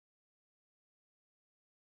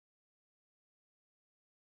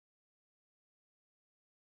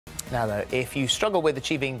Now, though, if you struggle with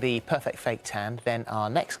achieving the perfect fake tan, then our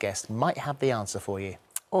next guest might have the answer for you.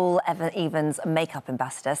 All Even's makeup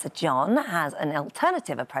ambassador, Sir John, has an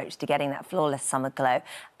alternative approach to getting that flawless summer glow.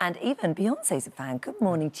 And even Beyonce's a fan. Good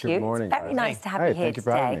morning to you. Good morning. It's very nice to have you here thank you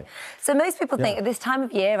for having today. me. So most people think at this time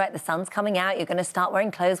of year, right, the sun's coming out, you're going to start wearing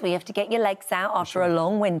clothes where you have to get your legs out after a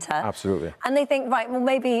long winter. Absolutely. And they think, right, well,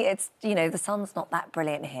 maybe it's, you know, the sun's not that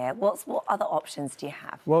brilliant here. What other options do you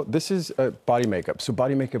have? Well, this is body makeup. So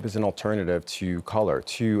body makeup is an alternative to color,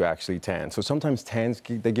 to actually tan. So sometimes tans,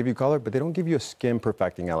 they give you color, but they don't give you a skin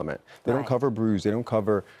perfecting element. They don't cover bruise, they don't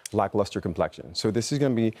cover lackluster complexion. So this is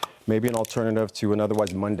going to be maybe an alternative to an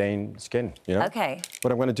otherwise mundane skin, you know? Okay.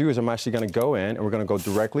 What I'm going to do is I'm actually going to go in and we're going to go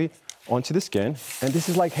directly onto the skin. And this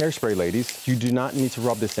is like hairspray, ladies. You do not need to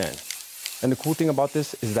rub this in. And the cool thing about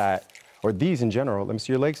this is that, or these in general, let me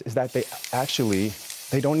see your legs, is that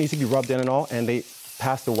they don't need to be rubbed in at all, and they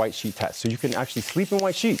pass the white sheet test. So you can actually sleep in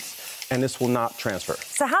white sheets and this will not transfer.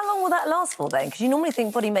 So how long will that last for then? Because you normally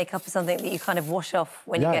think body makeup is something that you kind of wash off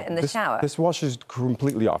when you get in the shower. This washes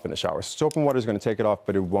completely off in the shower. Soap and water is going to take it off,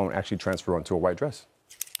 but it won't actually transfer onto a white dress.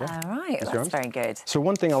 Yeah. All right, that's very good. So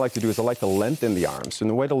one thing I like to do is I like to lengthen the arms. And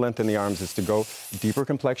the way to lengthen the arms is to go deeper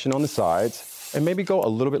complexion on the sides and maybe go a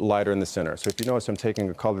little bit lighter in the center. So if you notice, I'm taking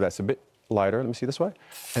a color that's a bit lighter. Let me see this way.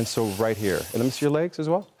 And so right here. And let me see your legs as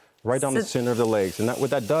well. Right down the center of the legs. And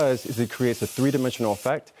what that does is it creates a three-dimensional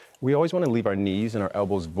effect. We always want to leave our knees and our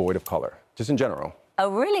elbows void of color, just in general.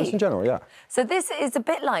 Oh, really? Just in general, yeah. So this is a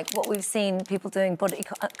bit like what we've seen people doing body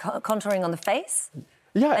contouring on the face?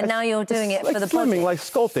 Yeah. And now you're doing it for the body? Like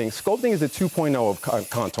sculpting. Sculpting is the 2.0 of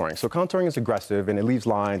contouring. So contouring is aggressive and it leaves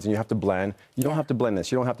lines and you have to blend. You don't have to blend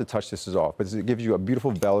this. You don't have to touch this off. But it gives you a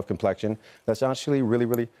beautiful veil of complexion that's actually really,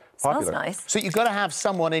 really popular. Smells nice. So you've got to have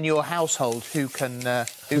someone in your household who can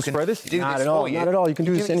spray this? Not at all. Not at all. You can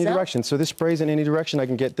do this in any direction. So this sprays in any direction. I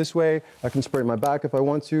can get this way. I can spray my back if I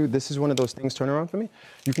want to. This is one of those things. Turn around for me.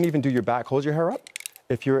 You can even do your back. Hold your hair up.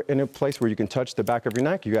 If you're in a place where you can touch the back of your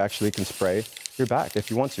neck, you actually can spray your back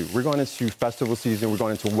if you want to. We're going into festival season. We're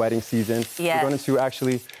going into wedding season. Yeah. We're going into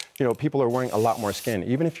actually, you know, people are wearing a lot more skin.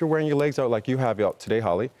 Even if you're wearing your legs out like you have out today,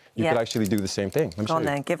 Holly, you could actually do the same thing. Go on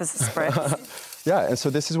then, give us a spray. Yeah, and so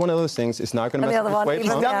this is one of those things. It's not going to mess with weight.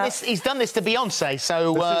 He's done this to Beyonce,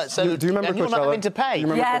 so do you remember Coachella? You're not having to pay.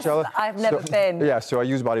 Yes, Coachella? I've never been. Yeah, so I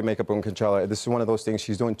use body makeup on Coachella. This is one of those things.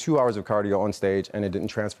 She's doing 2 hours of cardio on stage, and it didn't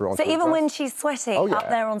transfer onto So even when she's sweating up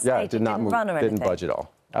there on stage, it didn't run or anything? Didn't budge at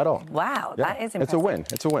all. At all. Wow, that is impressive. It's a win.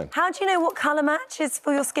 It's a win. How do you know what colour matches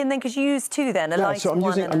for your skin then? Because you use two then, a lighter so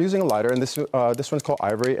I'm using a lighter, and this one's called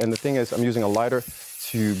Ivory. And the thing is, I'm using a lighter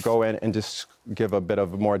to go in and just give a bit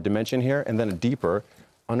of more dimension here, and then a deeper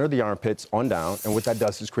under the armpits on down. And what that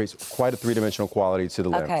does is creates quite a three-dimensional quality to the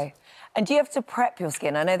limbs. Okay. And do you have to prep your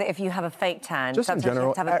skin? I know that if you have a fake tan, just in general,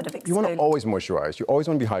 you have to have a bit of you want to always moisturize. You always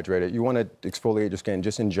want to be hydrated. You want to exfoliate your skin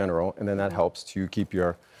just in general, and then that helps to keep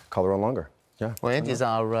your color on longer. Yeah. Well, Ed is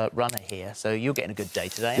our runner here, so you're getting a good day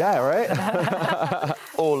today. Yeah, right?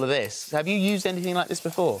 All of this. Have you used anything like this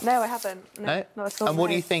before? No, I haven't. No? Not at all. And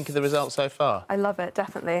what do you think of the results so far? I love it,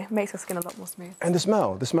 definitely. It makes your skin a lot more smooth. And the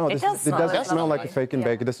smell. It does smell like a fake and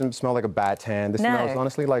bake. It doesn't smell like a bad tan. This smells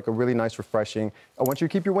honestly like a really nice, refreshing. I want you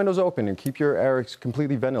to keep your windows open and keep your air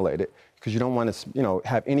completely ventilated because you don't want to, you know,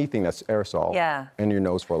 have anything that's aerosol in your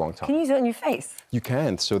nose for a long time. Can you use it on your face? You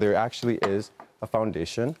can. So there actually is a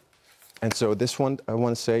foundation. And so this one, I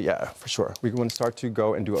want to say, yeah, for sure. We want to start to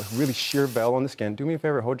go and do a really sheer veil on the skin. Do me a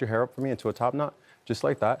favor, hold your hair up for me into a top knot, just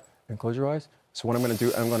like that, and close your eyes. So what I'm going to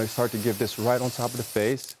do, I'm going to start to give this right on top of the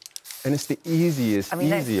face. And it's the easiest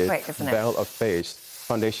veil of face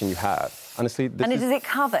foundation you have. Honestly, does it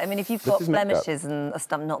cover? I mean, if you've got blemishes and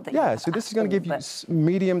stuff, not that yeah, so this is going to give you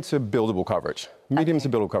medium to buildable coverage. Medium to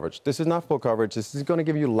buildable coverage. This is not full coverage. This is going to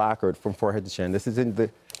give you lacquered from forehead to chin. This is in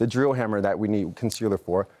the drill hammer that we need concealer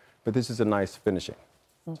for. But this is a nice finishing.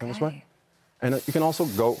 Okay. This way. And you can also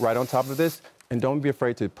go right on top of this, and don't be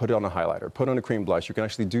afraid to put it on a highlighter, put on a cream blush. You can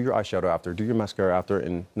actually do your eyeshadow after, do your mascara after,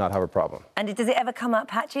 and not have a problem. And does it ever come out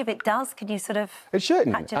patchy? If it does, can you sort of It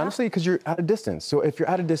shouldn't, honestly, because you're at a distance. So if you're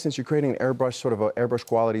at a distance, you're creating an airbrush, sort of an airbrush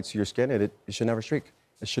quality to your skin, and it should never streak.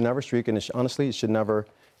 It should never streak, and honestly, it should never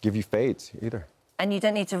give you fades either. And you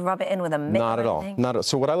don't need to rub it in with a mitt Not at all. Not at all.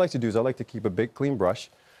 So what I like to do is I like to keep a big, clean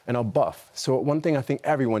brush, and I'll buff. So one thing I think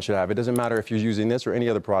everyone should have, it doesn't matter if you're using this or any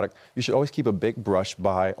other product, you should always keep a big brush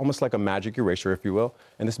by, almost like a magic eraser, if you will,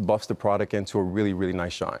 and this buffs the product into a really, really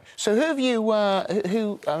nice shine. So who have you,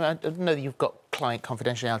 I don't know that you've got client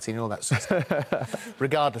confidentiality and all that sort of stuff,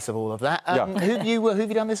 regardless of all of that. Yeah. Who have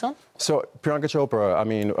you done this on? So, Priyanka Chopra, I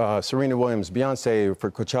mean, Serena Williams, Beyonce for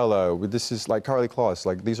Coachella. This is like Carly Kloss.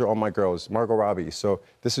 Like, these are all my girls. Margot Robbie. So,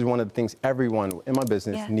 this is one of the things everyone in my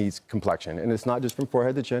business needs complexion. And it's not just from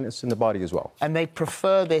forehead to chin, it's in the body as well. And they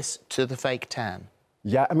prefer this to the fake tan?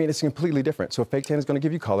 Yeah, I mean, it's completely different. So fake tan is going to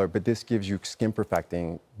give you color, but this gives you skin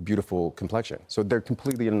perfecting, beautiful complexion. So they're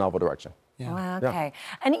completely in a novel direction. Yeah. Wow, OK.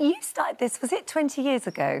 And you started this, was it 20 years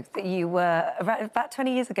ago that you were, about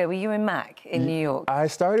 20 years ago, were you in MAC in New York? I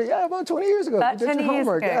started, about 20 years ago. About 20 years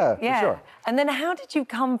ago, yeah, for sure. And then how did you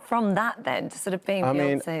come from that then to sort of being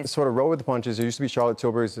Beyonce's? I mean, sort of roll with the punches. It used to be Charlotte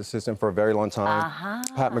Tilbury's assistant for a very long time,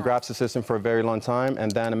 Pat McGrath's assistant for a very long time, and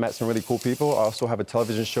then I met some really cool people. I also have a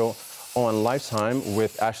television show on Lifetime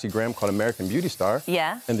with Ashley Graham called American Beauty Star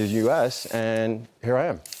in the US, and here I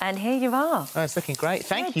am. And here you are. Oh, it's looking great.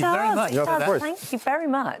 Thank you very much. Of course. Thank you very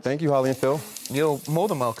much. Thank you, Holly and Phil. You're more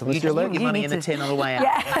than welcome. You just put your money in the tin on the way out.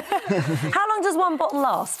 How long does one bottle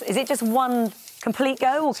last? Is it just one complete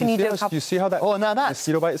go, or can you do a couple? You see how that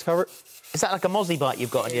mosquito bite is covered? Is that like a mozzie bite you've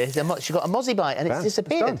got on you? You've got a mozzie bite and it's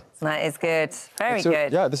disappeared. That is good. Very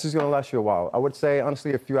good. Yeah, this is going to last you a while. I would say,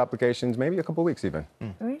 honestly, a few applications, maybe a couple of weeks even.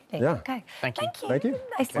 Really? Yeah. OK. Thank you. Thank you.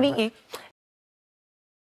 Nice to meet you.